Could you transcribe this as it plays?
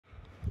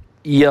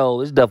Yo,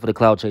 it's Duff for the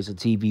Cloud Chaser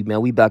TV,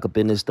 man. We back up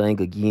in this thing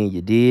again,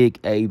 you dig?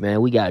 Hey, man,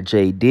 we got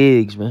Jay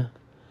Diggs, man.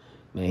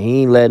 Man,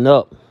 he ain't letting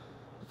up.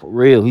 For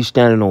real, he's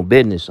standing on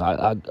business.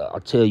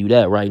 I'll tell you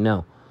that right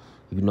now.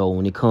 You know,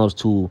 when it comes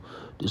to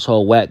this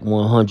whole Wack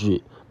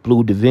 100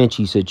 Blue Da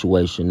Vinci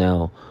situation.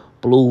 Now,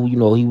 Blue, you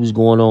know, he was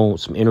going on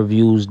some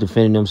interviews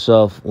defending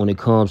himself when it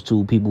comes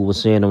to people were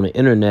saying on the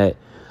internet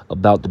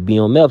about the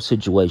BMF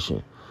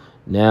situation.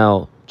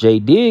 Now, Jay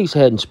Diggs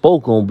hadn't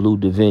spoke on Blue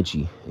Da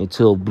Vinci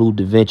until Blue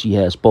Da Vinci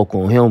had spoke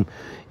on him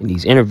in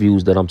these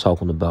interviews that I'm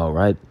talking about,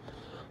 right?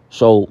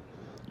 So,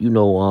 you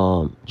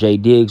know, Jay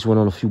Diggs went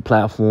on a few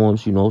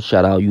platforms, you know,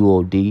 shout out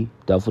UOD,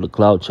 that for the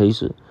Cloud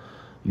Chaser,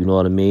 you know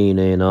what I mean?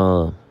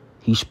 And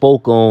he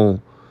spoke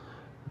on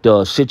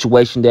the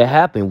situation that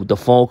happened with the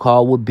phone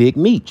call with Big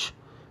Meech.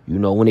 You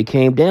know, when it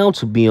came down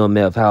to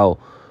BMF, how,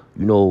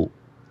 you know,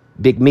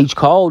 Big Meech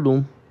called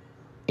him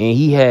and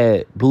he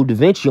had Blue Da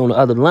Vinci on the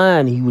other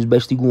line. He was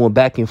basically going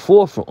back and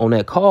forth on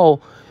that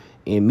call.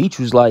 And Meech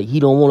was like, he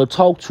don't want to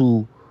talk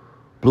to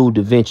Blue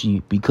Da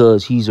Vinci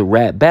because he's a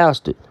rat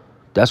bastard.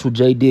 That's what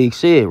Jay Diggs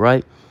said,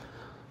 right?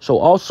 So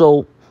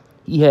also,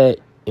 he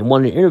had, in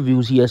one of the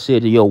interviews, he had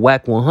said that, yo,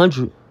 Wack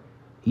 100,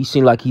 he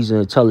seemed like he's an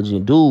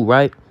intelligent dude,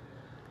 right?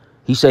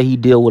 He said he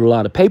deal with a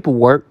lot of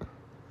paperwork.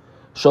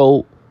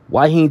 So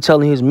why he ain't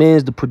telling his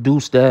mans to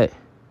produce that,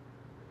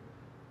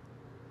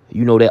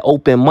 you know, that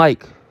open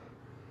mic,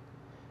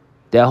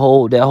 that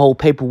whole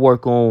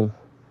paperwork on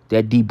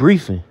that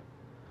debriefing?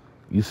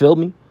 You feel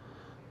me?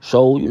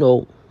 So, you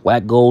know,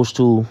 Wack goes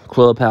to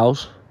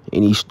Clubhouse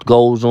and he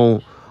goes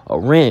on a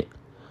rant,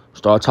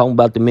 start talking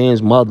about the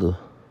man's mother,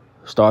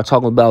 start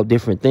talking about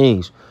different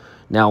things.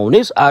 Now, on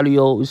this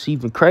audio, it's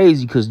even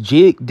crazy because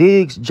Jay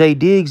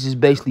Diggs is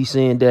basically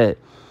saying that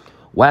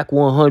Wack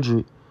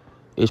 100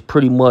 is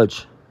pretty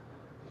much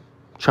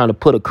trying to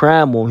put a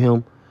crime on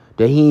him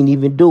that he ain't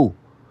even do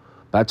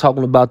by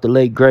talking about the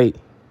late, great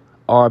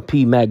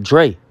R.P. Mac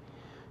Dre.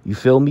 You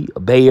feel me? A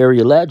Bay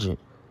Area legend.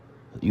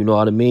 You know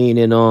what I mean?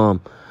 And I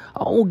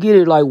don't get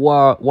it, like,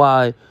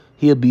 why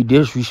he'll be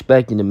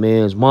disrespecting the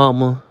man's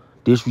mama,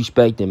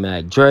 disrespecting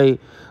Mac Dre.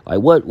 Like,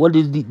 what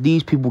did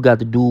these people got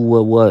to do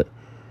with what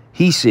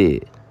he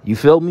said? You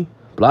feel me?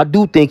 But I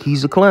do think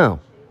he's a clown.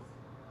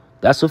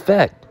 That's a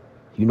fact.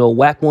 You know,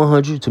 Wack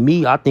 100, to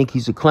me, I think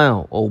he's a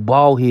clown. Old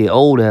bald head,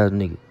 old ass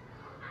nigga.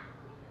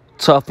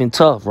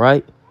 Tough,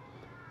 right?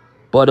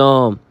 But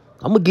I'm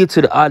gonna get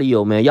to the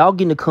audio, man. Y'all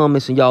get in the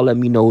comments and y'all let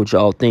me know what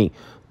y'all think.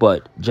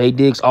 But Jay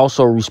Diggs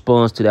also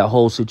responds to that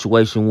whole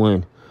situation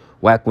when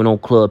Wack went on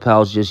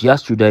Clubhouse just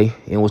yesterday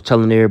and was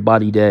telling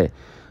everybody that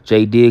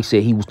Jay Diggs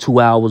said he was 2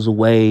 hours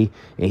away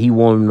and he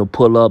wanted to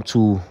pull up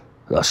to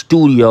a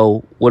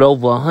studio with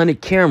over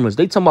 100 cameras.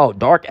 They talking about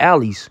dark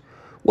alleys.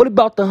 What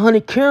about the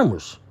 100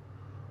 cameras?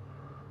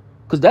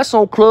 Because that's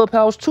on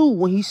Clubhouse too.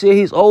 When he said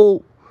his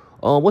old,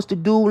 what's the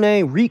dude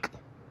name? Reek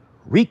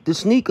the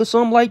Sneak or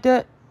something like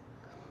that.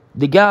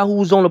 The guy who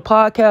was on the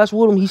podcast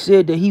with him, he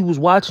said that he was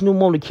watching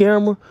him on the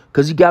camera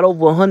because he got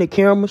over 100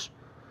 cameras.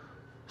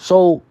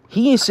 So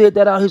he ain't said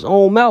that out his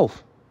own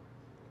mouth.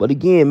 But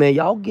again, man,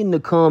 y'all get in the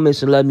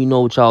comments and let me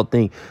know what y'all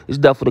think. It's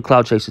Duff for the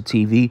Cloud Chaser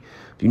TV.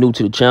 If you're new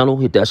to the channel,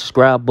 hit that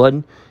subscribe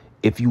button.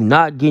 If you're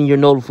not getting your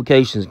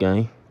notifications,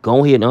 gang,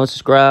 go ahead and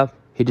unsubscribe.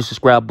 Hit the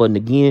subscribe button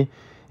again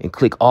and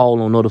click all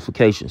on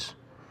notifications.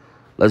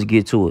 Let's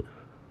get to it.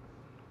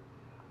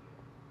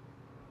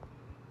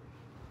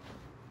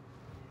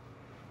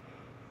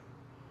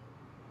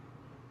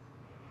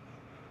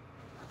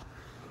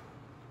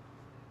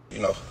 You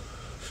know,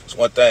 it's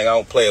one thing I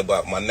don't play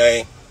about my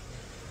name.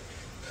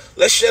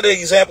 Let's set an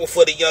example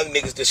for the young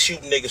niggas that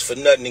shooting niggas for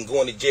nothing and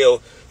going to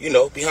jail, you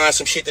know, behind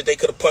some shit that they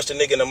could have punched a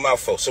nigga in the mouth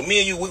for. So me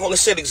and you,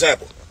 let's set an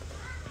example.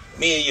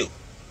 Me and you.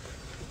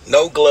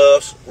 No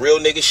gloves, real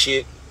nigga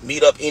shit,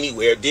 meet up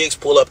anywhere. Diggs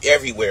pull up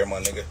everywhere, my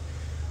nigga.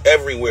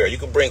 Everywhere. You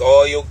can bring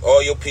all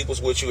your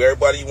peoples with you,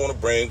 everybody you want to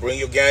bring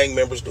your gang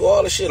members, do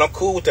all the shit. I'm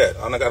cool with that.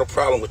 I don't got a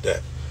problem with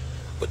that.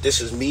 But this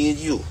is me and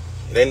you.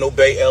 It ain't no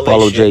Bay LA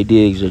Follow shit. Jay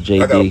Diggs or Jay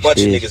Diggs. I got a bunch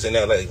of niggas in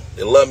LA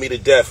that love me to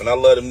death, and I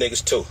love them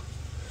niggas too.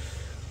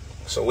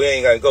 So we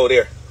ain't gotta go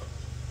there.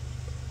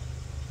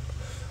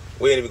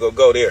 We ain't even gonna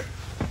go there.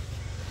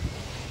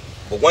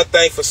 But one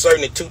thing for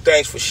certain and two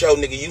things for sure,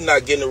 nigga, you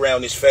not getting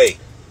around this fade.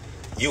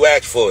 You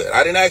asked for it.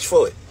 I didn't ask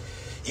for it.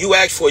 You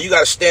asked for it. You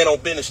gotta stand on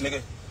business,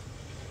 nigga.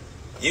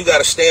 You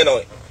gotta stand on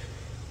it.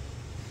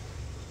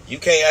 You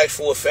can't ask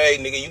for a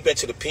fade, nigga. You been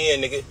to the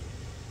pen, nigga.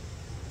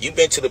 You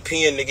been to the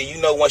pen, nigga.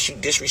 You know once you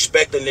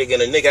disrespect a nigga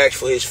and a nigga asks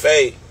for his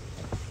fade,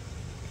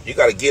 you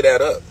gotta get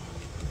that up.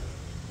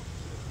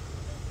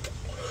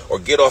 Or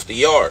get off the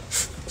yard.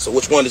 So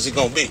which one is it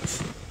gonna be?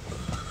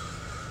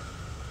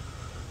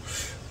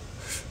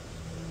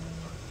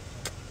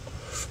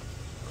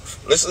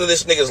 Listen to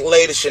this nigga's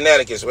latest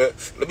shenanigans, man.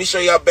 Let me show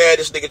you how bad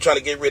this nigga trying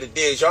to get rid of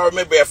Diggs. Y'all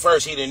remember at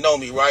first he didn't know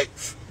me, right?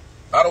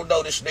 I don't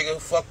know this nigga.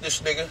 Fuck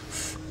this nigga.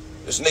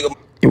 This nigga.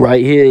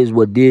 Right here is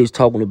what Diggs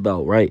talking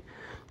about, right?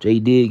 Jay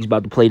Diggs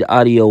about to play the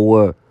audio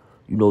where,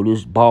 you know,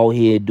 this bald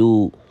head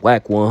dude,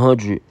 Wack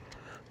 100,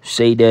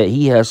 say that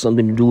he has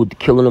something to do with the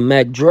killing of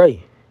Mac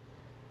Dre.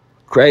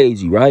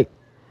 Crazy, right?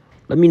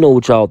 Let me know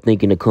what y'all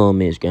think in the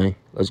comments, gang.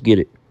 Let's get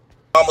it.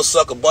 I'ma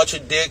suck a bunch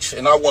of dicks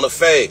and I want to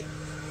fade.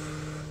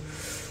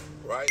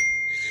 Right?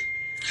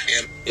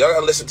 And y'all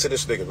gotta listen to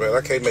this nigga, man.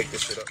 I can't make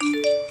this shit up. Who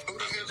the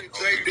hell is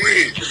J.D.?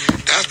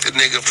 That's the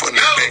nigga from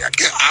the bank.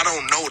 I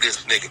don't know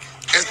this nigga.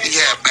 Guess he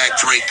had Mac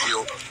Dre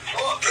killed.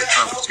 Did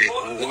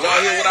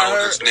y'all hear what I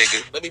heard?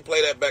 Nigga. Let me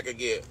play that back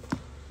again.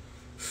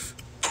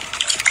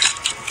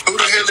 Who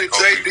the hell is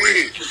J.D.?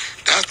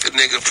 That's the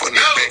nigga from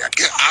the bank.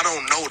 I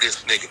don't know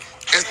this nigga.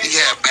 Guess he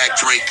had Mac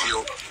Dre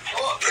killed.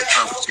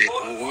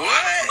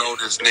 What? Know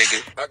this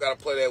nigga. I gotta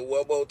play that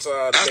one more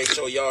time to make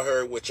sure y'all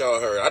heard what y'all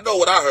heard. I know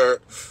what I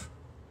heard.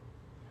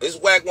 It's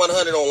Wack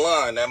 100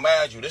 online. Now,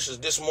 mind you, this is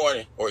this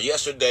morning or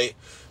yesterday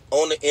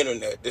on the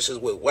internet. This is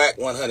what Wack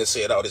 100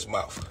 said out his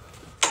mouth.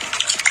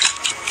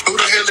 Who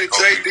the hell is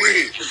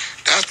J.D.?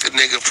 That's the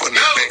nigga from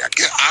the bank.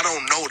 I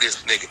don't know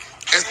this nigga.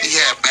 Guess he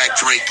had Mac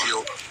Dre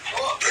killed.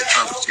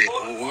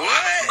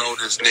 What? Know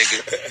this nigga.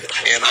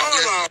 And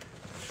I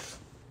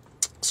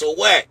so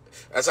Wack,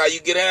 that's how you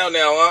get out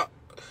now, huh?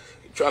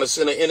 You trying to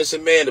send an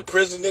innocent man to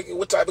prison, nigga?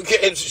 What type of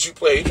games did you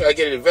play? You trying to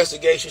get an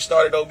investigation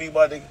started on me,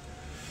 my nigga?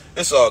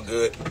 It's all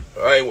good.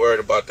 I ain't worried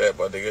about that,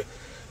 my nigga.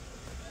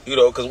 You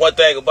know, because one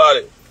thing about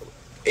it,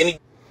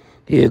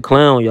 he a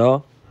clown,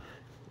 y'all.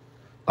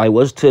 Like,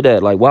 what's to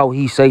that? Like, why would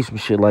he say some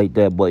shit like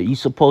that? But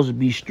he's supposed to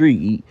be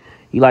street.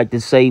 He like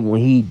to say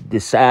when he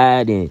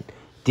decide and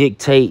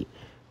dictate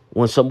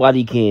when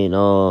somebody can,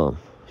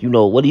 you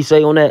know, what he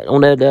say on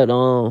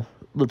that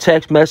the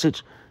text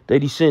message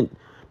that he sent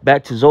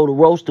back to Zoda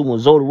Roaster when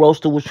Zoda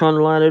Roaster was trying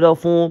to line it up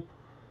for him.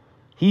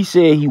 He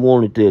said he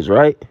wanted this,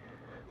 right?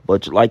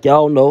 But like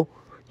y'all know,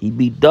 he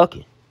be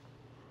ducking.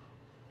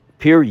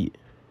 Period.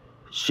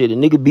 Shit, a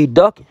nigga be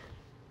ducking.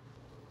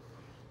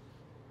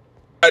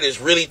 I just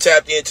really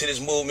tapped into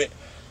this movement.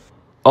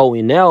 Oh,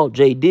 and now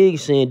J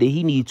Diggs saying that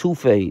he need two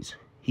fades.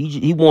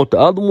 He want the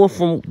other one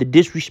from the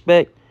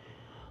disrespect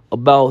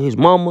about his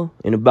mama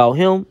and about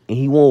him, and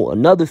he want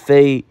another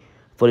fade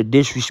for the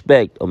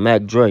disrespect of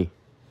Mac Dre.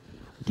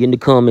 Get in the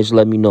comments,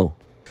 let me know.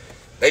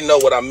 They know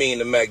what I mean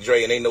to Mac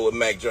Dre, and they know what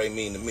Mac Dre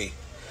mean to me.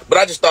 But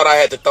I just thought I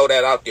had to throw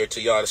that out there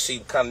to y'all to see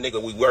what kind of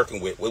nigga we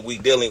working with, what we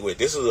dealing with.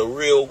 This is a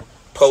real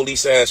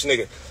police-ass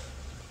nigga.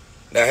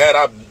 Now, had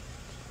I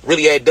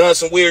really had done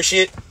some weird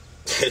shit,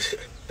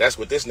 that's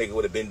what this nigga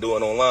would have been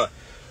doing online.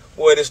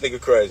 Boy, this nigga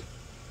crazy.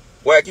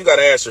 Wack, you got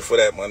an answer for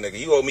that, my nigga.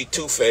 You owe me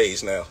 2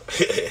 fades now.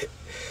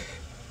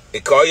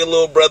 And call your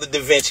little brother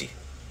Da Vinci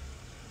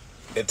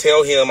and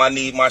tell him I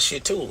need my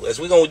shit too. Is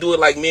we gonna do it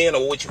like men,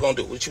 or what you gonna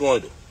do? What you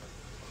wanna do?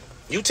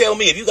 You tell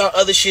me. If you got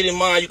other shit in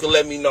mind, you can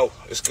let me know.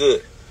 It's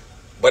good.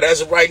 But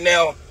as of right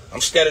now,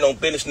 I'm standing on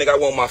business, nigga. I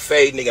want my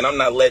fade, nigga, and I'm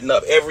not letting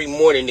up. Every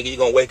morning, nigga, you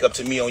gonna wake up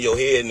to me on your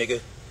head,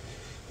 nigga.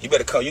 You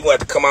better come. You gonna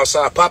have to come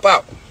outside, pop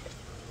out.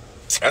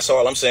 That's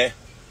all I'm saying.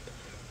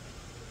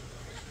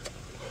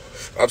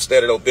 I'm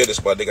standing on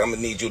business, my nigga. I'm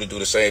gonna need you to do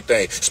the same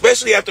thing.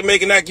 Especially after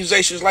making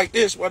accusations like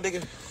this, my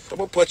nigga. I'm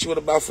gonna put you in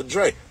the mouth for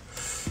Dre.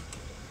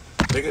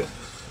 Nigga.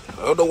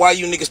 I don't know why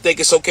you niggas think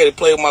it's okay to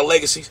play with my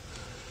legacy.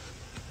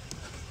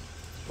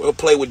 We'll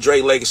play with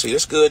Dre legacy.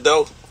 That's good,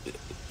 though.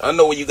 I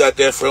know where you got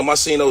that from. I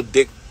seen no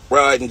Dick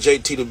Ride and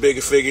JT the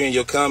Bigger Figure in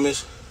your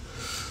comments.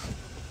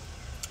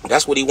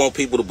 That's what he want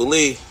people to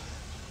believe.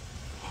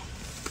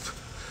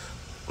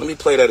 Let me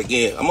play that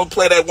again. I'm gonna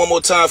play that one more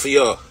time for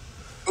y'all.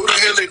 Who the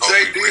hell is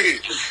J.D.?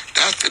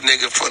 That's the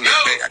nigga from the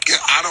bank.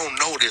 I don't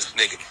know this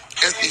nigga.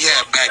 Guess he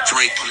had Mac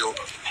Dre killed.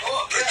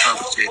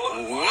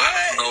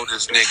 What? Know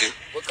this nigga.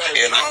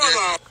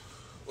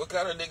 What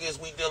kind of nigga is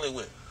we dealing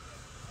with?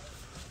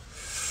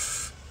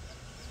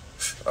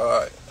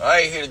 Alright. I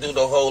ain't here to do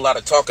no whole lot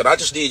of talking. I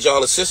just need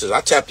y'all assistance.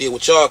 I tapped in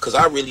with y'all because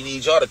I really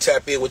need y'all to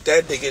tap in with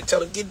that nigga and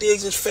tell him, get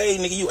Diggs his fade,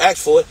 nigga. You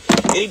asked for it.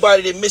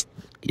 Anybody that missed.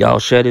 Y'all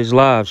share this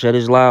live. Share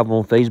this live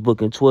on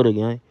Facebook and Twitter,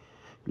 gang.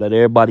 Let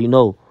everybody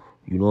know.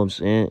 You know what I'm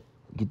saying?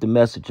 Get the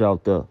message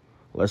out there.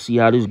 Let's see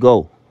how this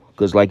go.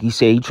 Because like he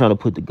said, he trying to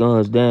put the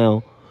guns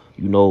down.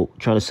 You know,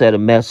 trying to set a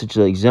message,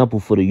 an example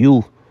for the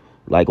youth.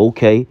 Like,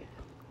 okay,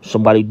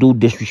 somebody do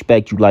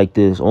disrespect you like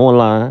this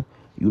online,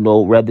 you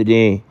know, rather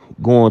than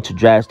going to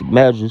drastic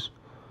measures.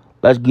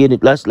 Let's get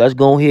it. Let's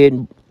go ahead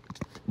and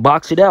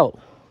box it out.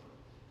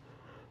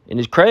 And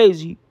it's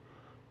crazy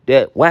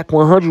that Wack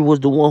 100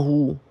 was the one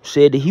who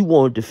said that he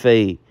wanted to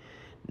fade.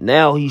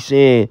 Now he's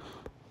saying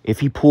if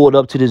he pulled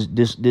up to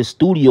this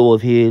studio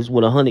of his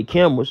with 100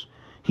 cameras,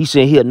 he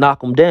said he'll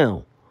knock him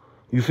down.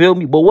 You feel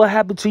me? But what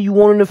happened to you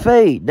wanting to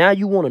fade? Now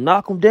you want to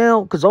knock him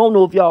down? Because I don't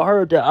know if y'all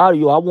heard that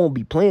audio. I won't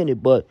be playing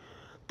it, but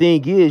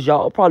thing is,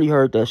 y'all probably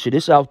heard that shit.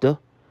 It's out there.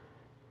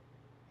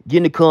 Get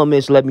in the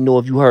comments, let me know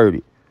if you heard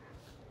it.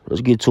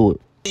 Let's get to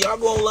it. Y'all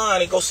go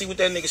online and go see what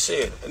that nigga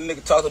said. That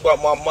nigga talked about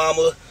my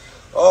mama,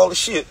 all the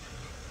shit.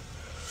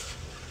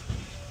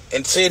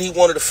 And said he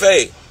wanted to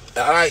fade.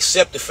 I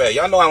accept the fade.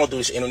 Y'all know I don't do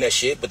this internet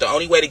shit, but the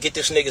only way to get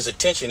this nigga's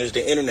attention is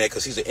the internet,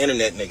 because he's an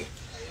internet nigga.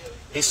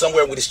 He's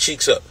somewhere with his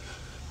cheeks up.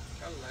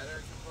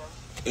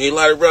 You need a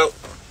lighter, bro?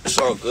 It's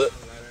all good.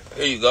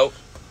 Here you go.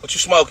 What you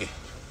smoking?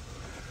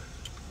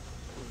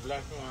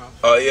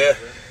 Oh, yeah?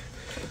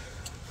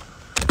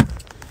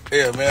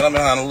 Yeah, man, I'm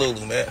in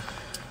Honolulu, man.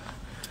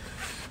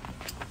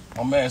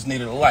 My man's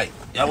needed a light.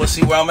 Y'all want to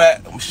see where I'm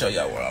at? Let me show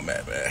y'all where I'm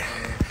at, man.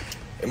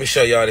 Let me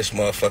show y'all this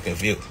motherfucking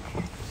view.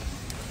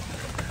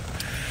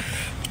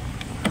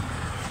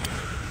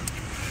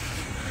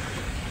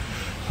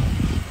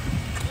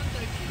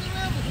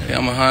 Yeah,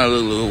 I'm in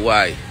Honolulu,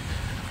 Hawaii.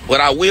 But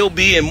I will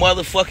be in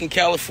motherfucking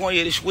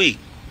California this week.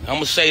 I'm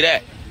going to say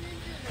that.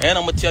 And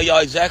I'm going to tell y'all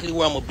exactly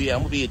where I'm going to be. I'm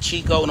going to be in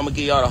Chico, and I'm going to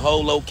give y'all the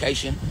whole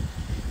location.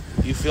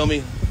 You feel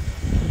me?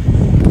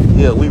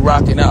 Yeah, we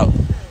rocking out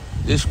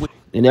this week.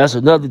 And that's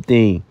another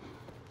thing.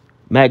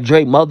 Mac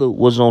Drake's mother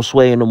was on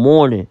Sway in the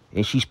Morning,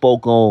 and she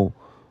spoke on,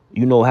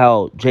 you know,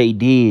 how Jay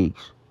Diggs,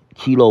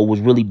 Kilo, was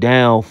really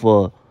down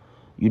for,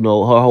 you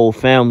know, her whole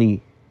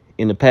family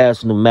in the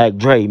passing of Mac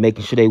Drake,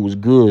 making sure they was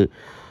good.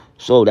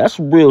 So that's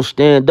real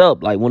stand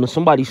up. Like when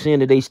somebody's saying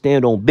that they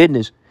stand on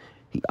business,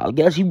 I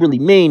guess he really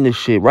mean this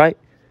shit, right?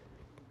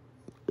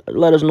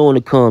 Let us know in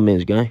the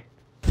comments, gang.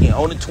 Yeah,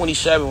 on the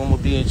 27th, I'm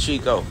gonna be in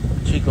Chico,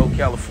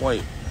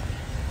 California.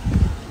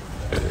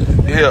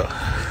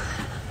 Yeah.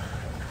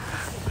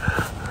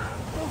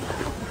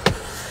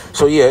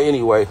 So yeah,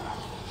 anyway.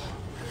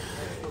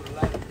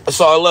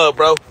 That's all love,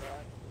 bro.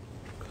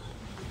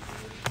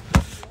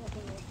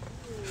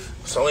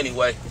 So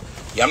anyway,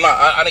 yeah,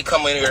 I didn't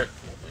come in here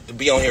to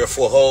be on here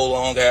for a whole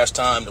long ass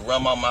time to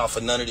run my mouth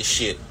for none of this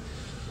shit.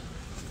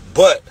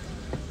 But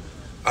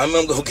I'm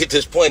gonna get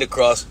this point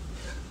across.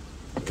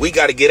 We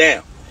gotta get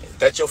down. If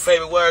that's your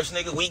favorite words,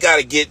 nigga, we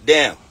gotta get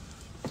down.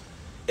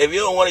 If you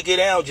don't want to get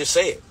down, just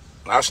say it.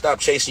 I'll stop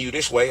chasing you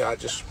this way. I'll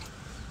just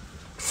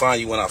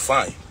find you when I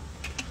find you.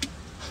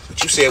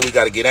 But you said we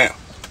gotta get down.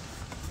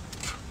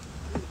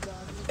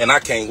 And I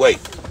can't wait.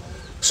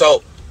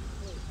 So,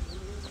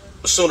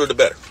 the sooner the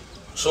better.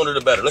 Sooner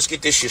the better. Let's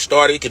get this shit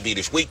started. It could be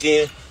this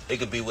weekend. It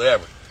could be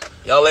whatever.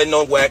 Y'all let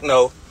no Wack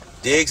know.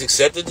 Diggs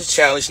accepted the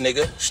challenge,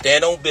 nigga.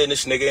 Stand on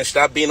business, nigga, and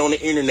stop being on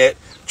the internet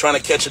trying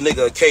to catch a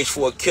nigga a case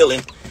for a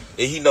killing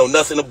that he know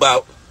nothing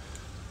about.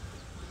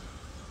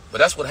 But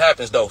that's what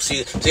happens, though.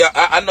 See,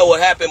 I know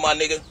what happened, my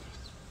nigga.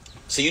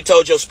 See, you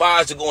told your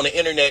spies to go on the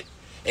internet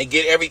and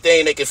get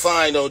everything they could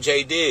find on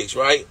Jay Diggs,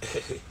 right?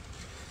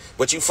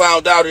 But you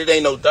found out it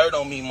ain't no dirt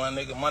on me, my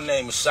nigga. My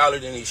name is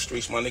solid in these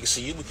streets, my nigga.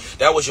 See,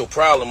 that was your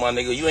problem, my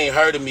nigga. You ain't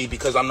heard of me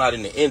because I'm not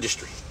in the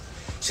industry.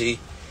 See,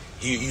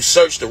 you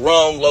searched the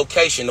wrong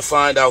location to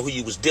find out who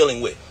you was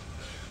dealing with.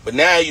 But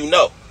now you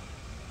know.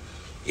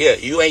 Yeah,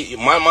 you ain't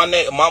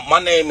my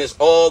name is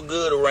all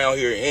good around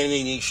here in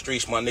these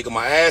streets, my nigga.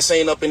 My ass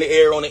ain't up in the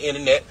air on the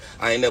internet.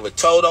 I ain't never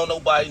told on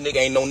nobody, nigga.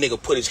 Ain't no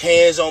nigga put his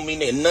hands on me,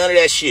 nigga. None of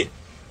that shit.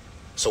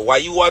 So while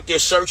you out there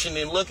searching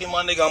and looking,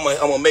 my nigga,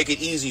 I'm gonna make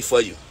it easy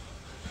for you.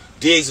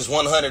 Diggs is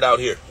 100 out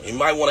here. You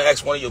might want to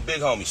ask one of your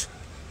big homies.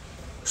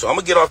 So I'm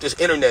gonna get off this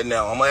internet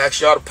now. I'm gonna ask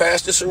y'all to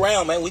pass this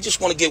around, man. We just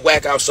want to get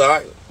Wack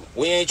outside.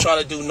 We ain't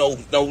trying to do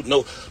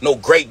no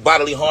great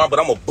bodily harm, but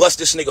I'm gonna bust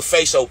this nigga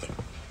face open.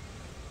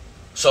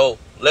 So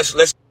let's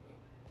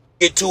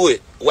get to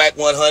it. Wack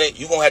 100.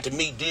 You gonna have to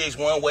meet Diggs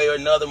one way or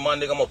another, my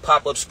nigga. I'm gonna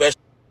pop up special.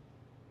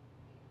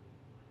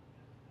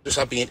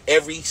 I'll be in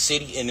every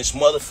city in this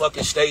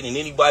motherfucking state, and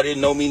anybody that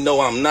know me know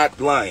I'm not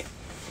lying.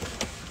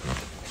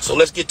 So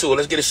let's get to it.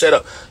 Let's get it set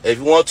up. If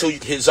you want to, you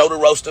hit Zoe the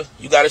Roaster.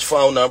 You got his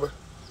phone number.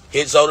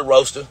 Hit Zoe the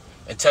Roaster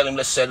and tell him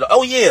let's set it up.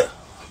 Oh, yeah.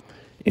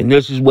 And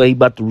this is where he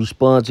about to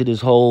respond to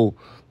this whole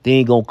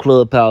thing on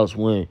Clubhouse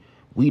when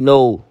we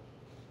know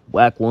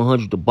Wack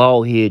 100, the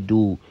bald head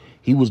dude,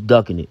 he was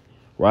ducking it,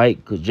 right?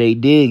 Because Jay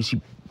Diggs,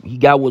 he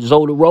got with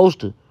Zoe the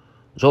Roaster.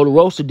 Zoe the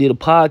Roaster did a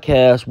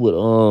podcast with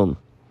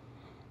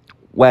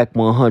Wack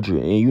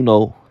 100, and you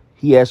know,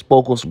 he had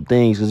spoke on some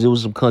things because there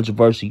was some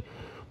controversy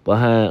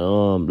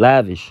behind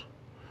Lavish,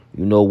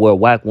 you know, where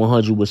Wack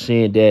 100 was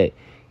saying that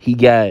he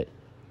got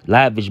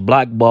Lavish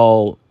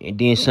blackballed and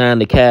then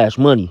signed the Cash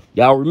Money.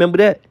 Y'all remember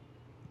that?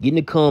 Get in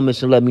the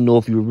comments and let me know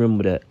if you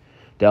remember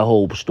that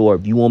whole story.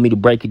 If you want me to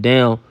break it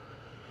down,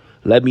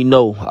 let me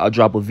know. I'll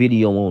drop a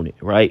video on it,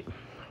 right?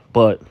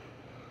 But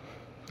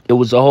it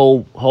was a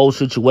whole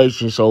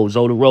situation. So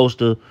Zoe the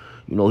Roaster,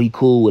 you know, he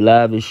cool with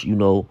Lavish, you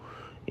know,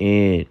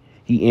 and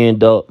he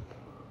ended up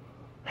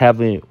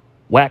having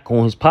Wack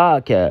on his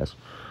podcast.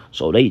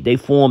 So they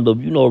formed a,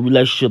 you know, a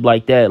relationship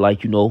like that,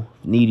 like, you know,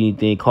 need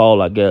anything,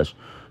 call, I guess.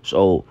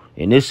 So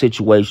in this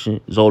situation,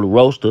 Zoe the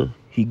Roaster,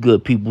 he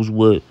good peoples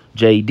with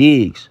Jay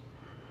Diggs.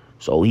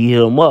 So he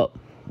hit him up.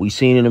 We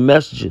seen in the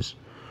messages.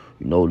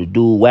 You know, the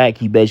dude Wack,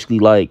 he basically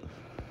like,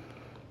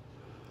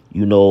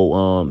 you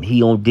know, he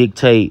don't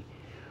dictate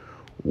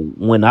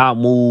when I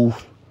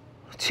move,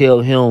 tell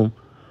him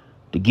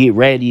to get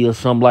ready or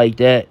something like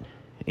that,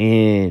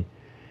 and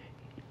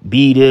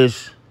be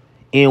this,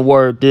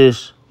 N-word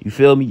this. You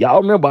feel me?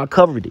 Y'all remember I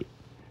covered it,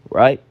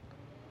 right?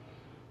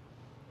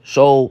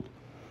 So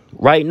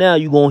right now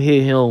you gonna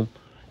hear him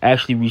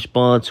actually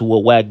respond to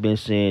what Wack been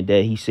saying,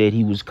 that he said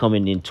he was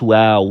coming in 2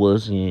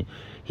 hours and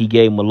he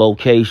gave him a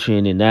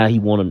location, and now he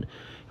want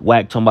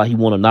Wack talking about he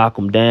want to knock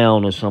him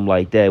down or something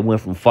like that.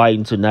 Went from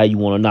fighting to now you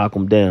want to knock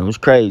him down. It's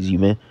crazy,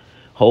 man.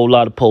 Whole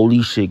lot of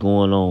police shit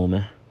going on,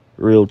 man.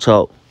 Real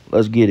talk.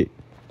 Let's get it.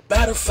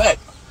 Matter of fact,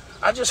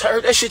 I just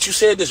heard that shit you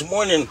said this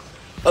morning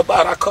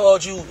about I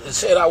called you and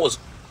said I was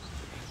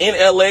in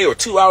L.A. or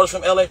 2 hours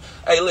from L.A.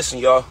 Hey, listen,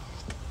 y'all.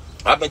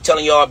 I've been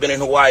telling y'all I've been in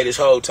Hawaii this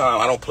whole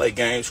time. I don't play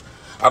games.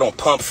 I don't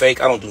pump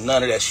fake. I don't do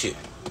none of that shit.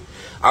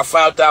 I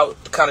found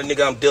out the kind of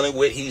nigga I'm dealing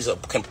with. He's a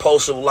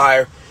compulsive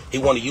liar. He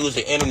want to use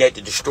the internet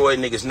to destroy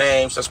niggas'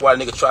 names. That's why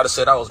the nigga try to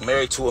say I was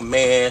married to a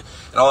man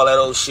and all that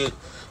old shit.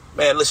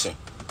 Man, listen,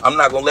 I'm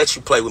not going to let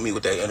you play with me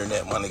with that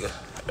internet, my nigga.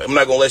 I'm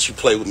not going to let you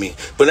play with me.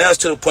 But now it's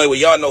to the point where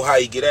y'all know how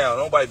he get out.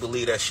 Nobody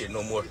believe that shit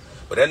no more.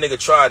 But that nigga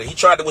tried it. He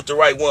tried it with the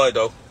right one,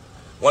 though.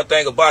 One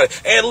thing about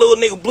it. And little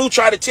nigga Blue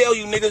tried to tell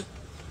you, nigga.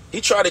 He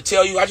tried to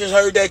tell you. I just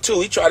heard that,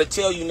 too. He tried to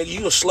tell you, nigga,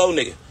 you a slow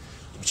nigga.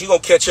 But you going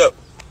to catch up.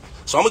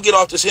 So I'm going to get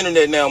off this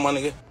internet now, my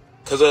nigga.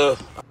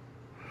 Because,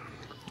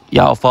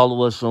 Y'all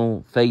follow us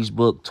on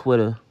Facebook,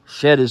 Twitter.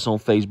 Share this on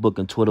Facebook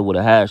and Twitter with a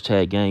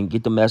hashtag, gang.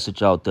 Get the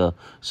message out there.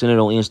 Send it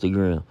on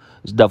Instagram.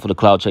 It's Death for the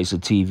Cloud Chaser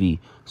TV.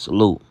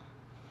 Salute.